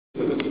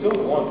you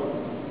don't want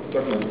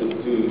government to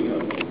do,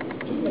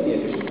 too many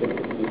efficient things.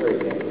 It will be very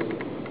dangerous.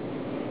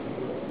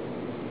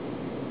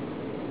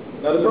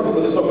 Now, the problem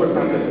with the software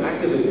patent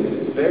activism is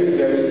it's very,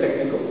 very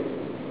technical.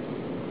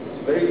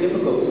 It's very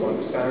difficult to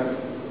understand.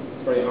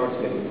 It's very hard to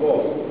get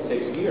involved. It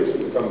takes years to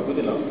become good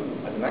enough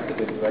as an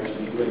activist to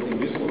actually do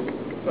anything useful.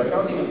 So I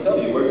can't even tell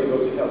you where to go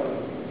to help.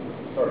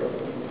 Sorry.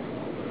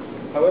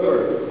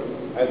 However,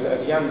 as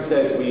Jan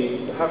said,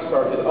 we have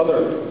started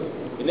other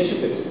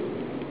initiatives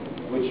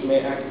which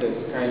may act as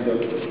kind of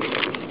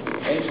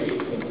entry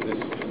into this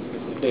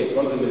debate.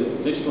 One of them is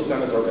the Digital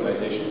Standards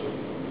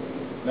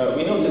Organization. Now,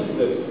 we know that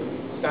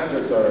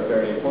standards are a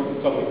very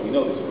important topic. We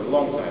know this for a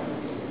long time.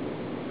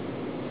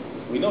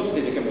 We know that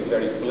they became a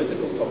very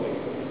political topic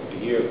a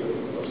year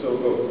or so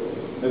ago.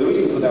 Now, the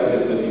reason for that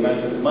is that the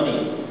amount of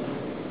money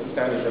that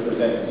standards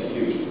represent is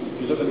huge.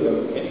 If you look at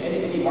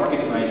any market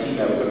in IT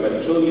now, we're talking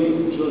about trillions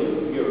and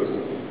trillions of euros,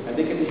 and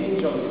they can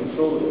hinge on the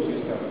control of two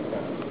standards.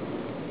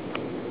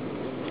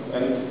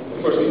 And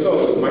of course, we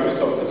saw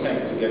Microsoft's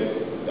attempt to get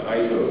the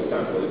ISO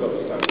standard, the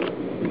government standard,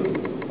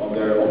 on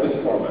their office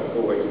format,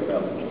 go away from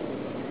them.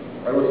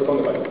 I wrote a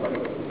song about it, by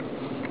the way.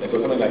 It goes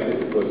something like this.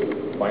 It goes,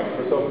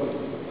 Microsoft,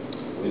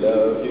 we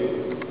love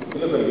you. We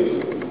love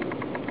you.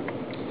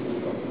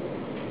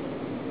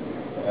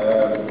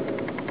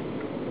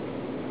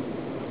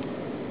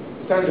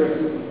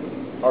 Standards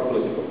are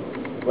political.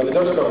 When the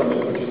Dutch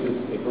government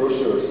produces a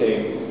brochure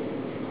saying,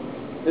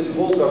 this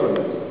whole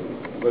government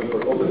going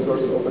for open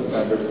source and open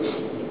standards,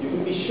 you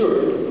can be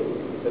sure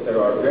that there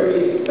are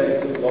very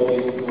expensive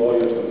lobbyists,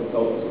 lawyers, and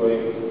consultants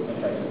going and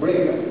trying to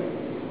bring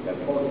that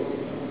policy.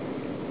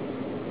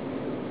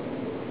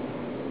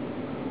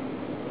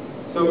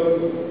 So,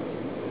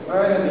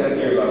 I had the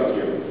idea last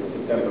year,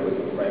 in September,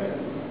 with some friends,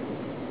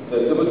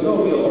 that there was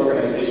no real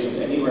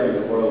organization anywhere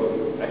in the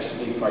world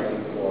actually fighting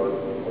for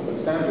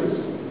open standards.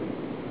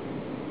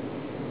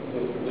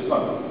 There's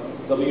not.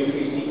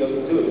 W3C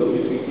doesn't do it.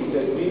 W3C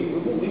says,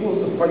 we will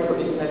fight for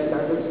internet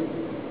standards.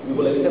 We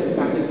will accept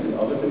patents in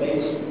other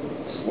domains.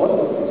 What?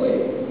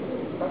 Wait.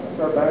 Patents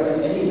are bad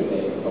in any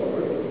domain of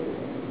software.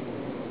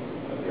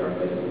 But they aren't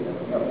bad in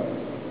anything else.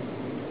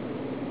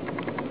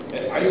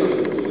 ISO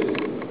doesn't do this.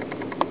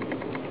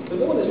 So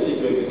no one is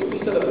really doing this. We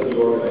set up a new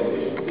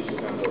organization, the Digital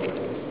Standards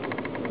Organization.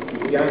 We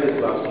began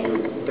this last year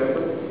in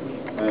September,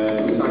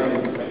 and we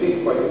signed, I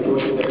think, quite a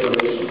joint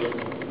declaration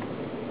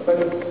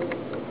about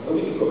a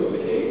week ago in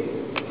The Hague.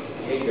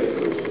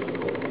 Declaration.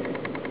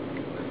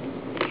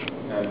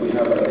 And we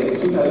have, I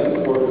think, 2,000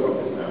 supporters on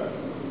this now,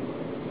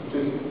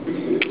 which is pretty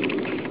good to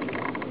see.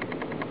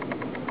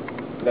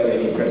 Without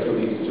any press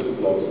releases, just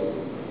blogs.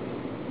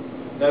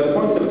 Now, the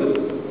point of the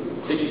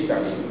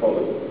DigiStandard, we call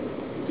it,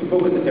 is to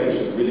focus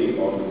attention really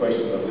on the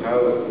question of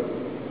how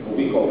what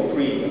we call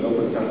free and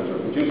open standards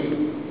are produced,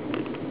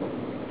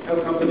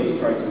 how companies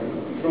try to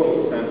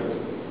control standards,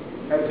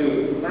 how to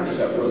manage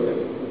that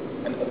process.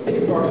 And a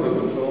big part of the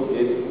control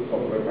is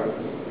software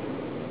patents.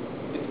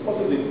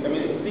 Possibly, I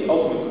mean, it's the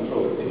ultimate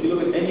control. If you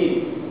look at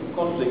any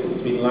conflict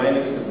between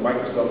Linux and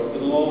Microsoft,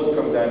 it'll always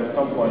come down at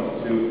some point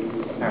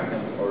to a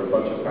patent or a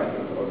bunch of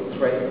patents or the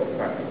threat of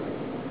patents.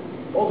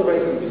 All the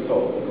rest can be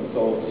solved. You can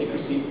solve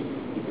secrecy,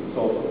 you can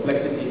solve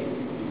complexity, you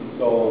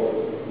can solve,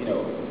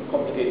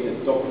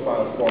 complicated Docker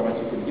file formats.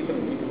 You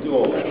can do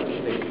all that. It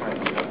just takes time.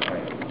 You have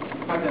time.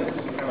 Patents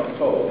you cannot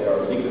solve. They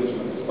are legal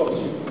instruments. It stops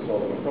you from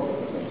solving a problem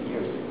for 20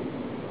 years.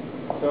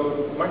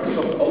 So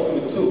Microsoft's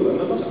ultimate tool, and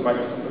not just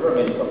Microsoft, there are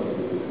many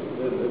companies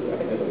that do this. I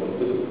think they're the most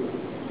visible.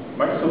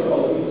 Microsoft's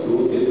ultimate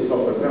tool is the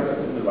software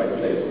patent in the right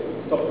place.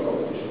 Stop the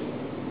competition.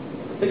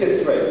 The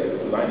biggest threat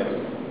to Linux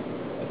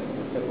as a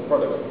simple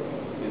product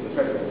is the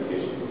threat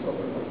implication of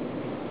software patent.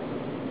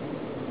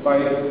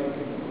 By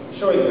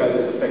showing how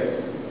this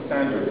affects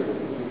standards,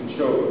 we can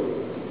show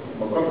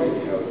more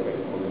concretely how it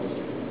affects the whole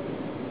industry.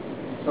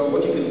 So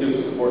what you can do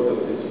to support this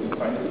is you can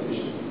find a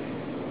petition.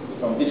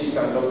 It's on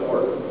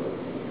digistand.org.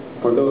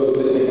 For those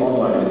listening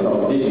online, it's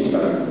on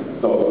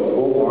digistand.org.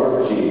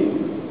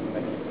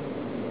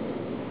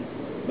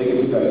 Make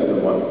it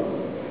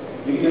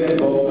 2001. You can get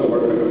involved to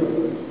work with them.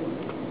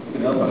 You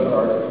can help us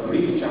start a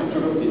brief chapter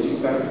of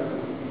Digistand.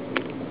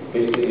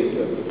 Basically, it's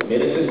a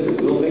mailing list that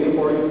we'll make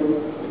for you.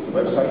 It's a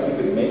website you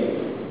can make.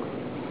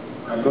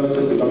 I'm going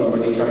to become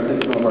already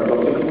translated some of our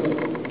documents.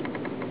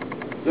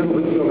 You have a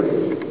wiki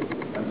already?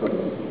 And so on.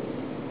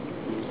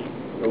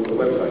 So the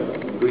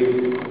website,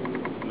 brief,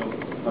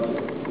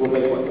 we'll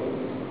make one.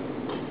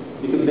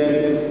 You can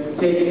then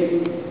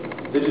take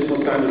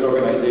Digital Standards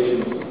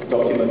Organization's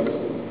documents,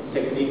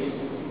 techniques,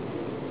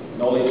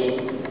 knowledge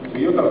to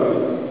your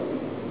government.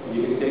 And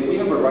you can say, we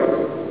have a right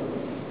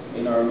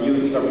in our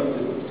new government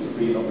systems to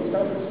free and open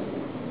standards.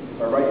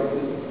 It's our right to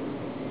this.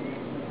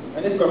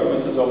 And if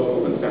government has also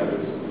open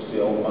standards, which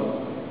they all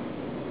must,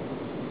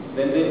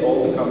 then they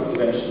all become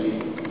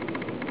eventually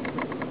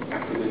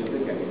activists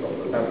against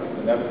software patents.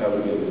 And that's how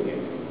we get this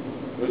game.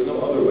 There's no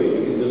other way.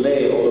 You can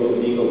delay all of the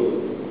legal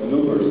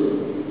maneuvers.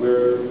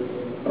 We're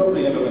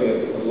probably never going to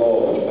get a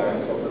law which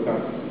bans software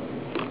patents.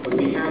 But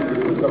we can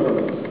recruit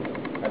governments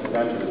as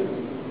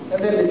evangelists And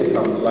then they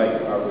become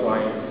like our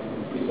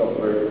clients, free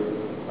software,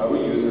 our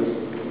users,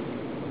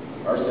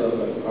 our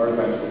salesmen, our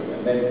advisors,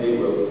 and then they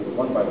will,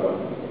 one by one,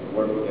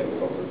 work to get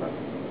software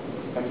patents.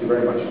 Thank you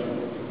very much.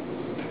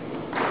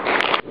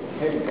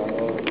 Chemical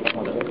or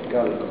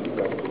pharmaceutical,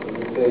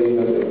 let's say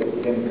that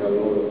a chemical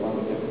or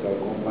pharmaceutical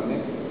company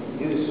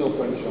uses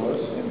open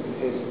source and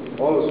has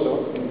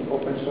also an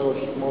open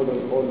source model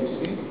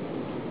policy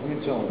on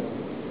its own.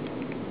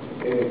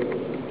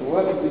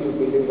 What do you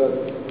believe that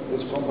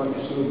this company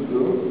should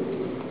do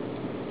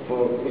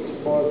for its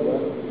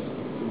product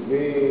to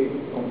be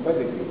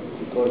competitive?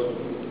 Because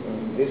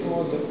this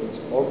model is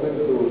open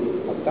to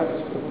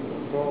attacks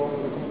from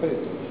the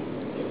competitors.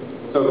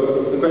 So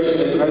the question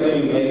is, how do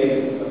you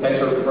make a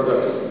better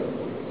product?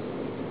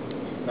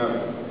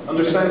 Now,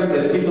 understand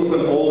that people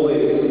can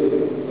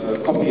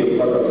always copy a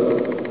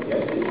product.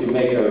 Yes, if you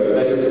make a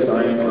better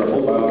design for a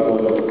mobile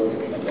phone,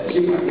 and then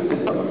you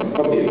can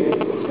copy it.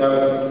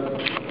 Now,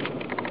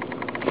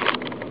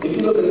 if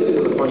you look at this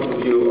from the point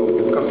of view of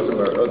the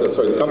customer, or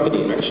the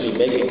company actually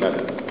making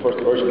that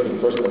first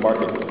version, first in the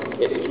market,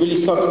 it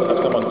really sucks to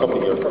have someone copy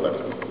your product.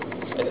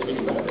 It's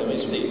really bad. I mean,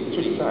 it's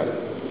really sad.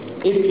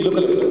 If you look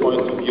at it from the point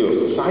of view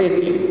of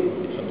society,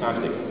 it's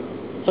fantastic.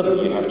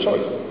 Suddenly you have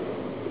choice.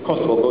 The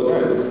cost will go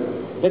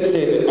down. Let's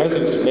say that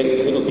Athens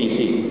makes a little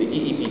PC, the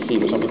EEPC,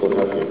 which some people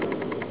have here.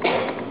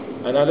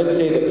 And now let's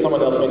say that someone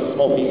else makes a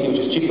small PC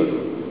which is cheaper.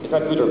 Is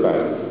that good or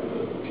bad?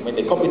 I mean,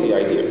 they copied the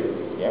idea.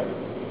 Yeah?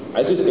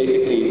 Athens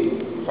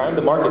basically found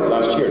the market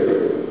last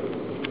year.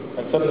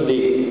 And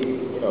suddenly,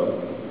 you know,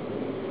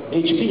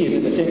 HP is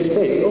in the same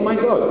space. Oh my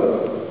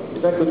God! Is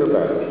that good or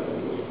bad?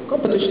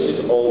 Competition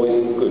is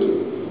always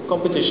good.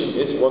 Competition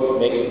is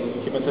what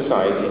makes human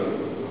society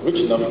rich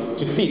enough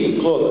to feed and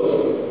clothe us.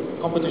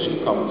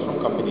 Competition comes from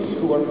companies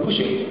who are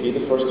pushing to be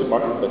the first to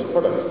market better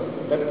products.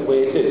 That's the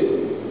way it is.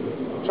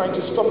 Trying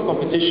to stop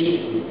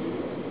competition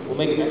will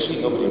make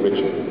actually nobody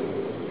richer.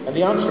 And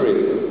the answer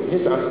is,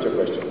 here's the answer to your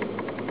question.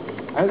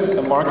 As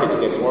the market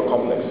gets more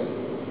complex,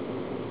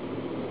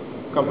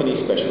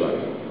 companies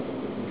specialize.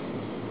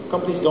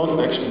 Companies don't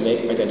actually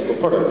make identical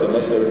products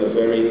unless they're in a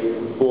very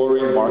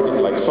boring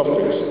market like soft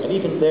drinks. And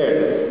even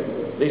there,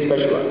 they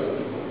specialize.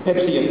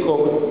 Pepsi and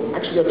Coke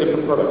actually are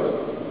different products,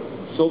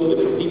 sold to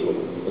different people.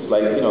 It's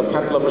like, you know,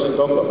 cat lovers and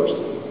dog lovers,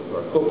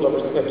 or Coke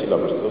lovers and Pepsi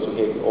lovers, those who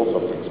hate all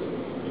soft drinks.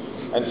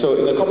 And so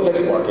in a complex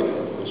market,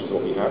 which is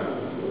what we have,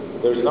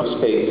 there's enough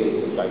space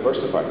to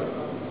diversify.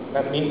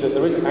 That means that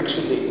there is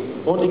actually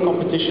only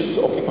competition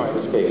to occupy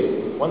the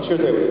space. Once you're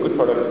there with a good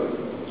product,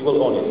 you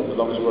will own it, as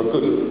long as you are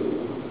good.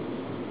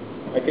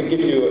 I can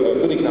give you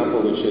a good example,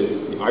 which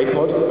is the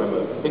iPod. I'm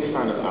a big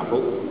fan of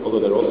Apple, although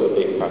they're also a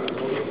big patent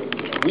holder.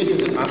 The reason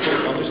is Apple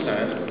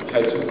understand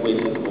how to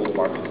win in both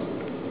markets.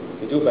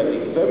 They do it by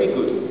being very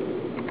good,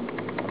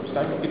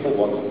 understanding what people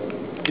want,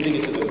 giving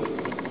it to them,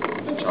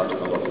 and charging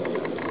a lot for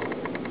it.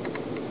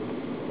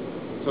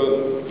 So,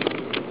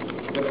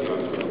 that's the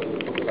answer.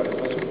 Is that the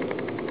question?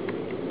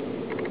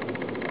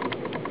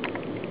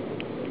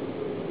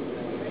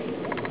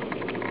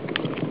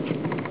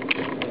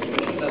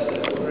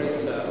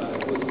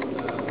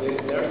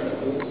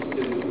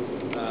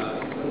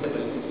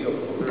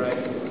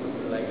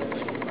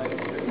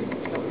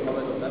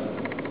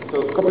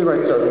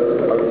 Copyrights are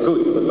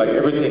good, but like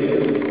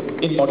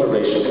everything, in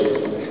moderation.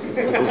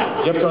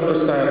 You have to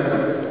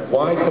understand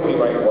why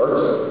copyright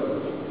works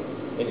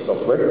in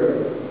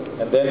software,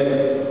 and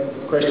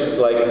then questions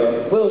like,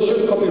 well,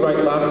 should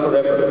copyright last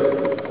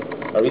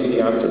forever? Are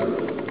easily answered.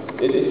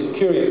 It's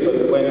curious,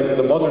 but when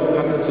the modern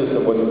patent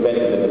system was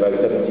invented in about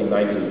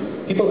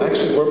 1790, people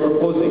actually were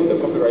proposing that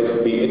copyrights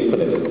would be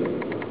infinite,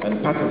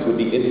 and patents would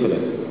be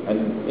infinite,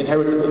 and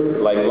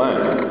inheritable like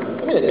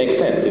land. I mean, it makes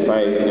sense. If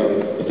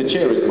if the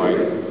chair is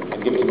mine and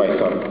give it to my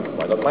son,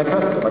 why not my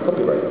patent or my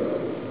copyright?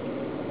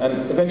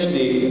 And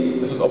eventually,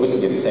 this is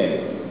obviously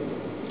insane.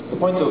 The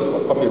point of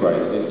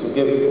copyright is to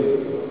give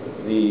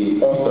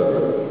the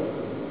author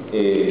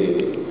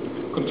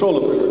a control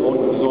over his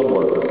own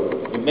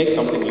work. You make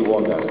something, you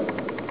own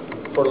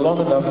that. For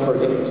long enough for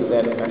him to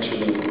then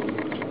actually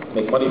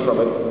make money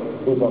from it,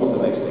 move on to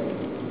the next thing.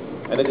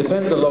 And it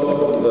depends a lot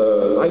on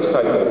the life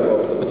cycle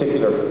of the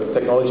particular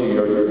technology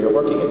you're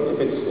working in.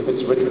 If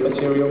it's written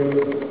material,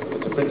 if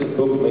it's a printed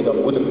book made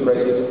on wooden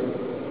presses,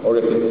 or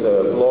if it's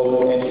a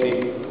blog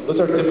entry, those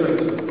are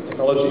different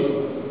technologies.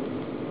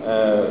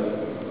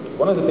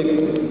 One of the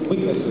big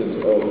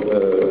weaknesses of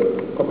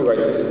the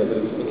copyright system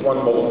is it's one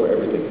model for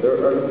everything. There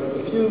are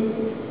a few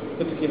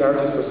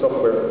particularities for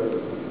software.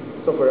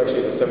 Software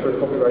actually has a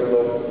separate copyright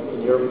law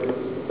in Europe,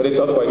 but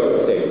it's otherwise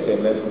the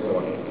same length and so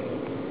on.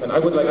 And I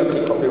would like to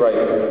see copyright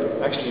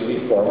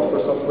actually reformed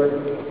for software.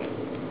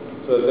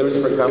 So there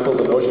is, for example,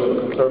 the notion of a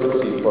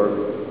conservancy for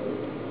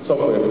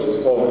software, which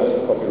is fallen as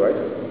copyright.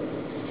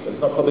 It's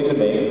not public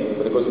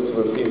domain, but it goes into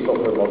a free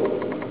software model.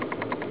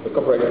 The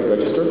copyright is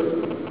registered,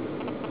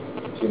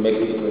 so you make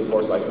it to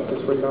enforce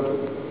licenses, for example.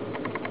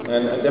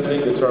 And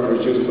definitely the term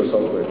reduced for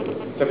software.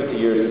 70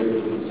 years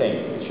is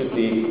insane. It should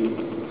be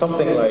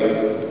something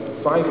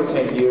like 5 or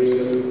 10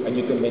 years, and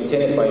you can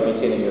maintain it by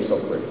maintaining your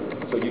software.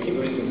 So you keep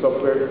releasing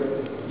software,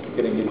 you're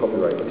getting new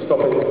copyright. If you stop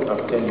it,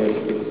 after 10 years,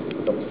 it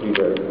becomes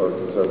freeware or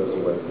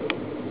conservativeware.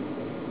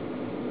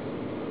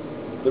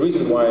 The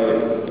reason why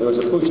there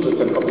was a push to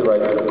extend copyright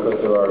is because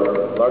there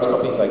are large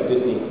companies like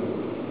Disney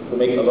who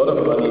make a lot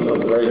of money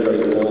from very,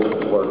 very old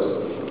works.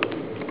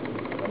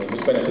 I mean,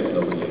 which benefited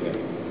nobody.